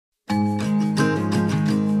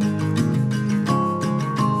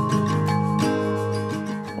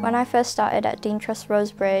When I first started at Dean Trust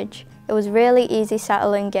Rosebridge, it was really easy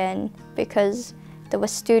settling in because there were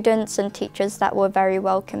students and teachers that were very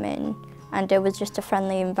welcoming, and it was just a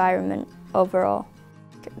friendly environment overall.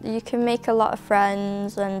 You can make a lot of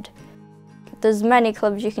friends, and there's many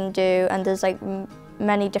clubs you can do, and there's like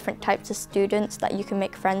many different types of students that you can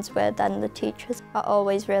make friends with, and the teachers are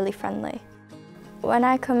always really friendly. When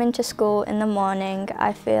I come into school in the morning,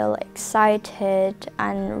 I feel excited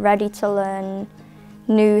and ready to learn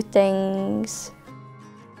new things.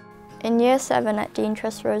 In Year 7 at Dean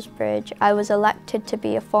Trust Rosebridge, I was elected to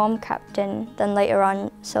be a form captain, then later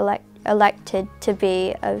on elected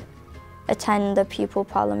to attend the Pupil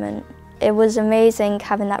Parliament. It was amazing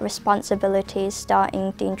having that responsibility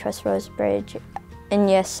starting Dean Trust Rosebridge in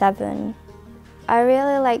Year 7. I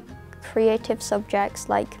really like creative subjects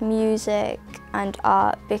like music and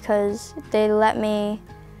art because they let me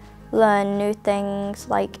learn new things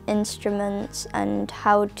like instruments and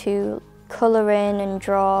how to colour in and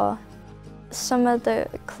draw. Some of the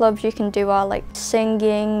clubs you can do are like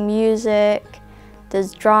singing, music,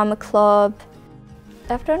 there's drama club.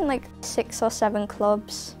 I've done like 6 or 7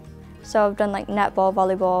 clubs. So I've done like netball,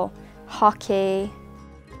 volleyball, hockey.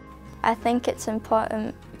 I think it's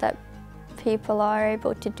important that people are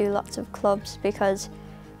able to do lots of clubs because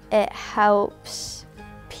it helps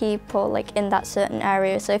people like in that certain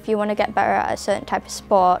area. So if you want to get better at a certain type of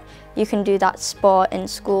sport, you can do that sport in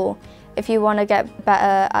school. If you want to get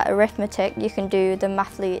better at arithmetic, you can do the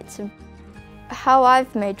mathletes. How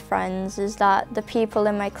I've made friends is that the people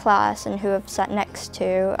in my class and who I've sat next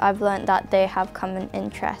to, I've learnt that they have common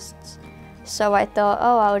interests. So I thought,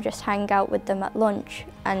 oh, I'll just hang out with them at lunch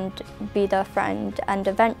and be their friend, and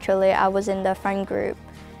eventually I was in their friend group.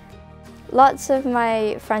 Lots of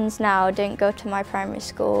my friends now didn't go to my primary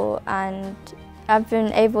school, and I've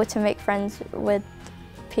been able to make friends with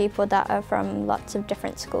people that are from lots of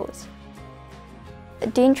different schools.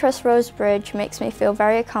 Dean Trust Rosebridge makes me feel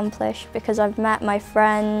very accomplished because I've met my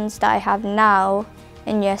friends that I have now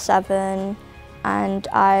in Year 7, and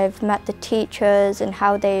I've met the teachers and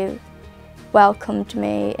how they've welcomed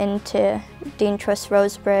me into Dean Trust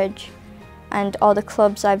Rosebridge, and all the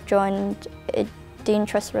clubs I've joined. Dean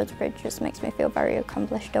Trust Rosebridge just makes me feel very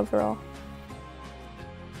accomplished overall.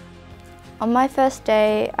 On my first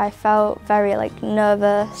day, I felt very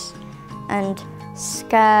nervous and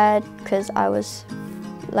scared because I was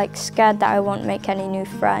scared that I won't make any new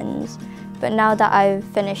friends. But now that I've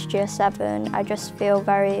finished Year 7, I just feel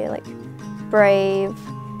very brave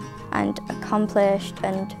and accomplished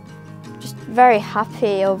and just very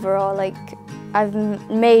happy overall. I've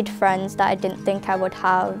made friends that I didn't think I would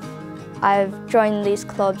have. I've joined these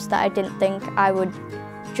clubs that I didn't think I would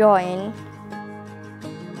join.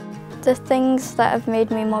 The things that have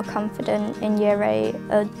made me more confident in Year 8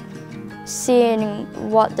 are seeing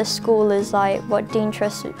what the school is like, what Dean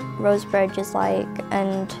Trust Rosebridge is like,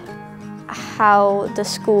 and how the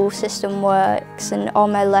school system works, and all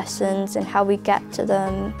my lessons and how we get to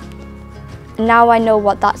them. Now I know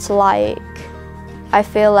what that's like. I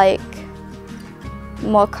feel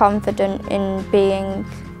more confident in being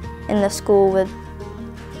in the school with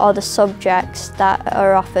all the subjects that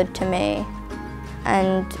are offered to me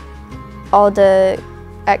and all the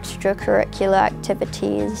extracurricular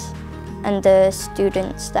activities and the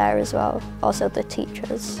students there as well, also the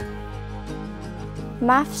teachers.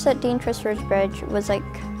 Maths at Dean Trust Rosebridge was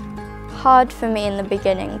hard for me in the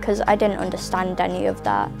beginning because I didn't understand any of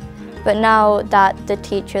that. But now that the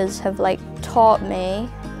teachers have taught me,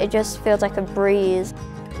 it just feels like a breeze.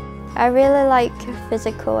 I really like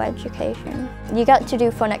physical education. You get to do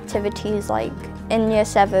fun activities in Year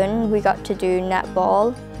 7 we got to do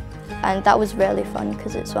netball, and that was really fun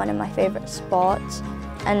because it's one of my favourite sports.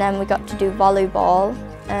 And then we got to do volleyball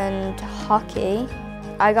and hockey.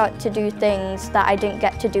 I got to do things that I didn't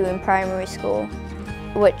get to do in primary school,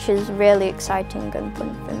 which is really exciting and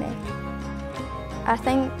fun for me. I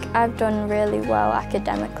think I've done really well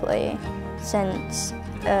academically since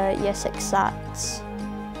Year 6 SATs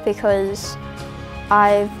because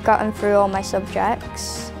I've gotten through all my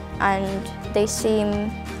subjects and they seem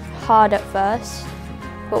hard at first,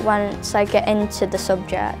 but once I get into the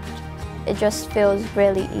subject, it just feels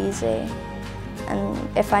really easy.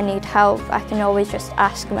 And if I need help, I can always just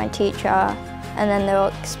ask my teacher and then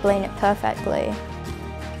they'll explain it perfectly.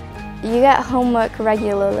 You get homework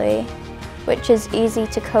regularly, which is easy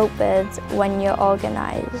to cope with when you're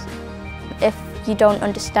organised. If you don't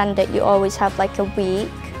understand it, you always have a week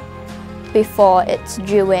before it's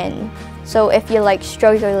due in. So if you're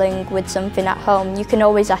struggling with something at home, you can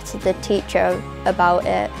always ask the teacher about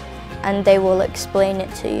it and they will explain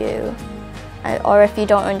it to you. or if you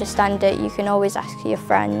don't understand it, you can always ask your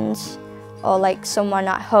friends or like someone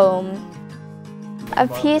at home. A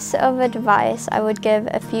piece of advice I would give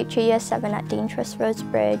a future Year 7 at Dean Trust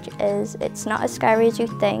Rosebridge is it's not as scary as you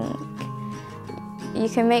think. You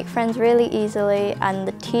can make friends really easily, and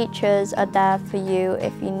the teachers are there for you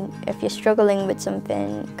if you're struggling with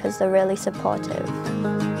something, because they're really supportive.